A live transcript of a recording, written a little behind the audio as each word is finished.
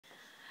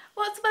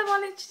What's up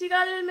everyone, it's your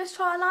girl Little Miss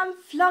Troy and I'm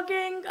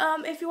vlogging.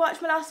 If you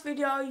watched my last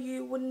video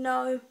you would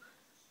know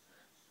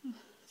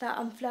that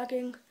I'm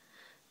vlogging,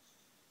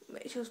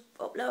 which was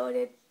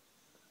uploaded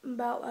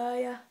about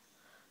earlier.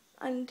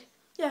 And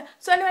yeah,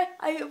 so anyway,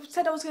 I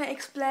said I was going to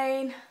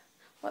explain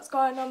what's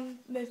going on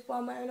with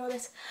Walmart and all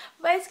this.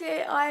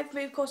 Basically, I've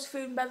moved course to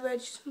food and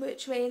beverage,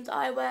 which means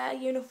I wear a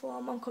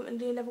uniform. I'm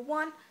currently level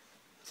 1.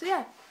 So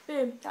yeah,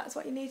 boom, that's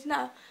what you need to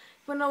know.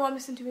 If you want to know what I'm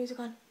listening to music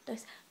on,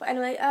 this. But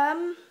anyway,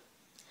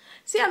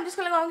 so yeah, I'm just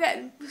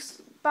gonna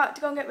about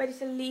to go and get ready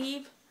to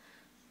leave.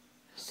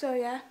 So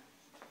yeah,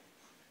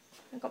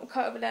 I've got my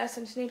coat over there,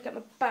 so I just need to get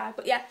my bag.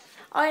 But yeah,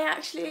 I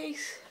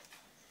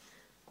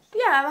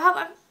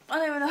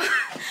don't even know,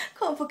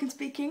 can't fucking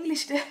speak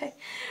English today.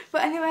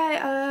 But anyway,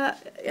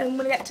 I'm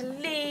gonna get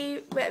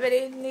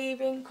ready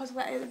leaving because I'm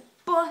getting the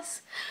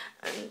bus.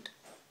 And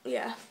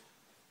yeah,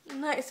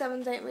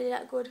 97s ain't really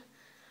that good.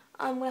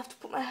 I'm going to have to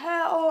put my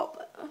hair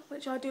up,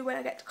 which I do when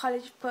I get to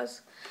college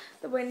because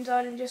the wind's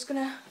on and just going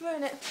to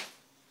ruin it.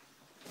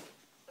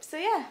 So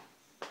yeah.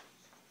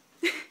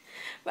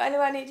 But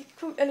anyway, I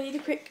need to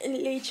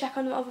quickly check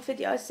on the other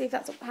videos, see if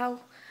that's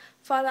how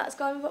far that's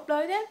gone with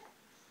uploading.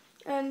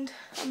 And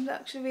I'm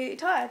actually really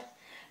tired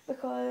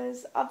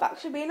because I've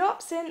actually been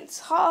up since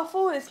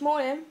 4:30 this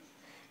morning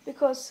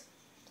because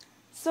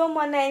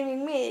someone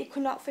naming me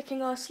could not freaking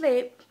go to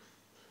sleep,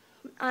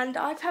 and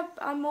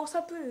I'm also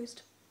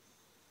bruised.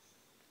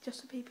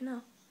 Just so people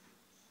know,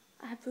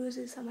 I have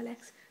bruises on my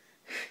legs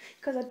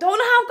because I don't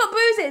know how I've got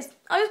bruises.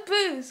 I just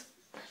bruise.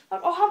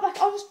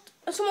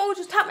 Someone will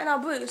just tap me and I'll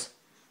bruise.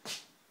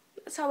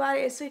 That's how bad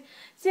it is. So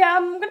yeah,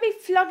 I'm gonna be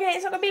vlogging.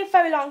 It's not gonna be a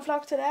very long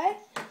vlog today.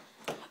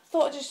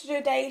 Thought just to do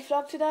a daily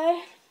vlog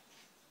today.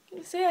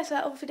 So yeah, so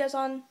that other video's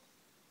on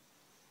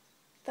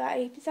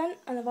 30%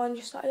 and I've only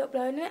just started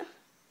uploading it.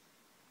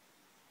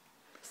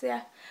 So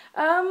yeah,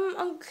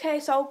 okay.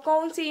 So I'll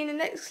go and see you in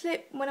the next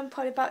clip when I'm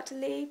probably about to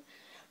leave,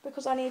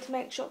 because I need to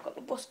make sure I've got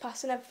the bus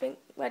pass and everything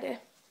ready.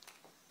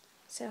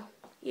 So,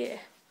 yeah.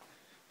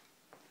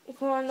 If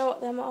you want to know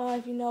what them are,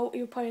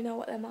 you'll probably know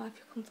what them are if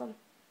you come from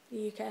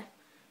the UK.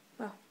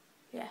 Well,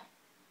 yeah.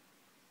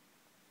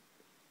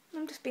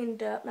 I'm just being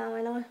dirt now,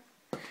 I know.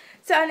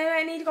 So anyway,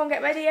 I need to go and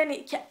get ready. I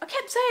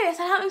kept saying this,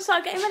 I haven't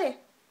started getting ready.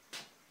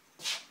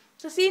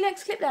 So see you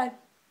next clip then.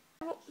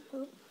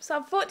 So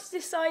I thought to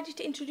decide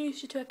to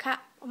introduce you to a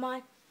cat of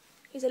mine.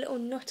 He's a little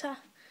nutter.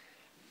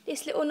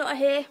 This little nutter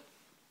here.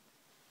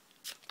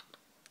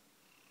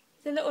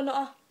 The little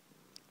nutter.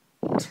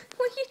 What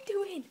are you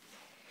doing?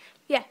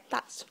 Yeah,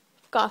 that's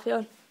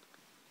Garfield.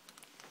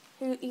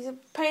 He's a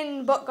pain in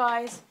the butt,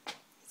 guys.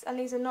 And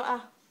he's a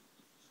nutter.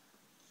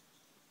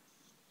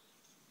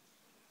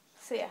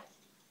 So yeah,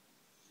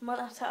 I might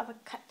have to have a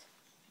cat.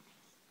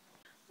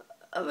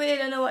 I really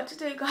don't know what to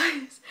do,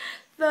 guys.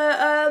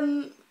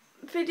 The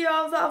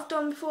video that I've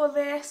done before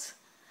this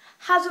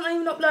hasn't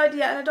even uploaded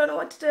yet and I don't know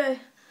what to do.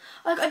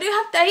 Like, I do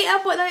have data,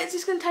 but then it's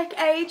just going to take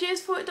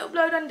ages for it to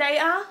upload on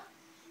data.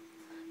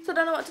 So I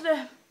don't know what to do.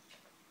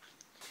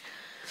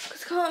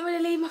 Because I can't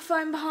really leave my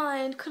phone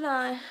behind, can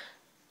I?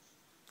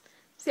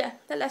 So yeah,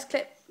 the last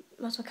clip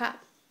was my cat,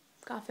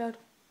 Garfield.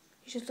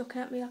 He's just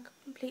looking at me like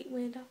a complete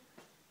weirdo.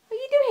 What are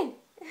you doing?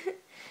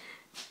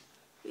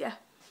 Yeah.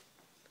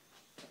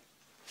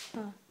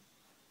 Oh.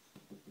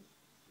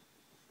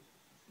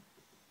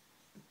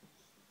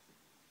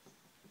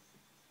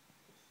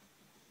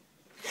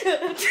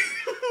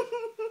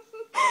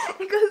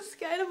 I got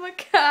scared of my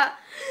cat.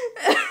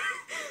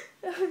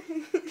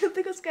 I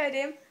think I scared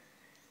him.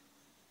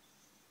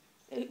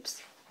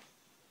 Oops.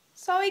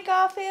 Sorry,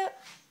 Garfield.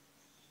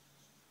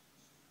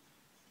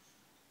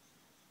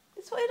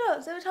 That's what he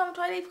does every time I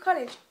try to leave for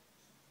college.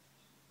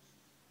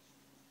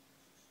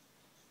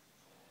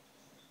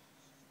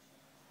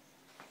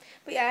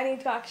 But yeah, I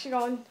need to actually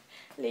go and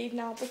leave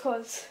now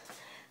because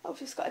I've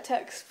just got a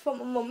text from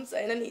my mum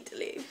saying I need to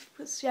leave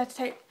because she had to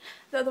take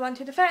the other one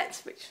to the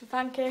vets, which for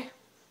Frankie,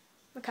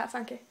 my cat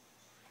Frankie.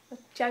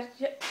 It's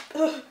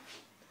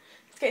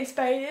getting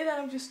spaded and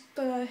I'm just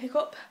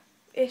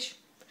hiccup-ish.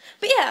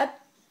 But yeah,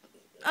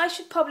 I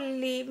should probably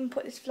leave and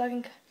put this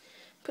vlog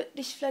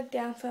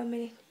down for a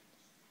minute.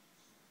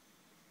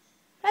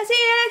 I'll see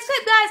you in the next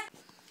clip, guys.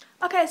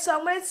 Okay, so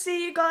I'm going to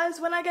see you guys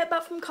when I get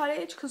back from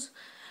college because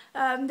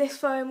this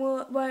phone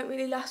won't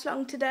really last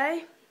long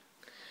today.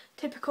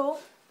 Typical.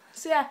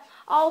 So yeah,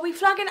 I'll be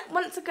vlogging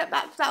once I get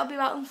back. That'll be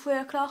about 3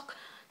 o'clock.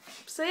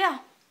 So yeah,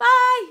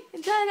 bye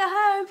until I get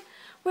home,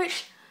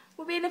 which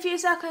will be in a few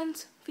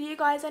seconds for you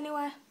guys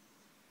anyway.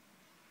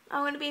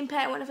 I'm going to be in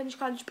pain when I finish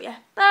college, but yeah,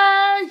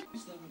 bye!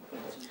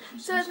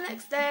 So it's the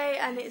next day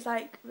and it's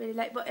like really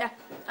late, but yeah,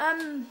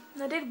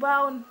 I did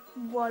well and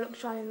wore a look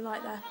shining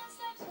light there.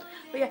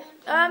 But yeah,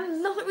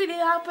 nothing really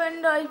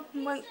happened.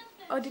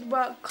 I did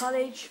work at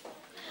college.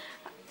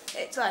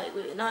 It's like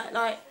really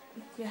night,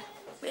 yeah.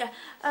 But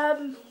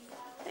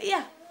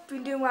yeah,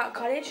 been doing work at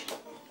college.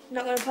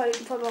 Not going to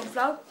probably won't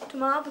vlog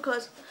tomorrow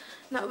because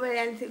not really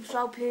anything to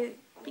vlog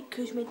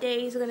because my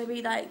days are going to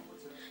be like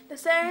the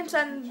same,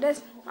 and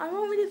I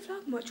won't really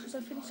vlog much because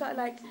I finished at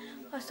like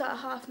I start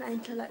at 9:30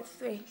 until like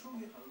 3.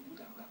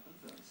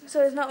 So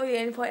there's not really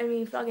any point in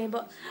me vlogging,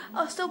 but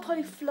I'll still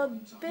probably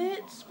vlog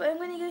bits. But I'm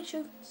going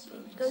to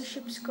go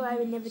subscribe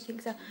and everything.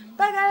 So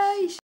bye guys!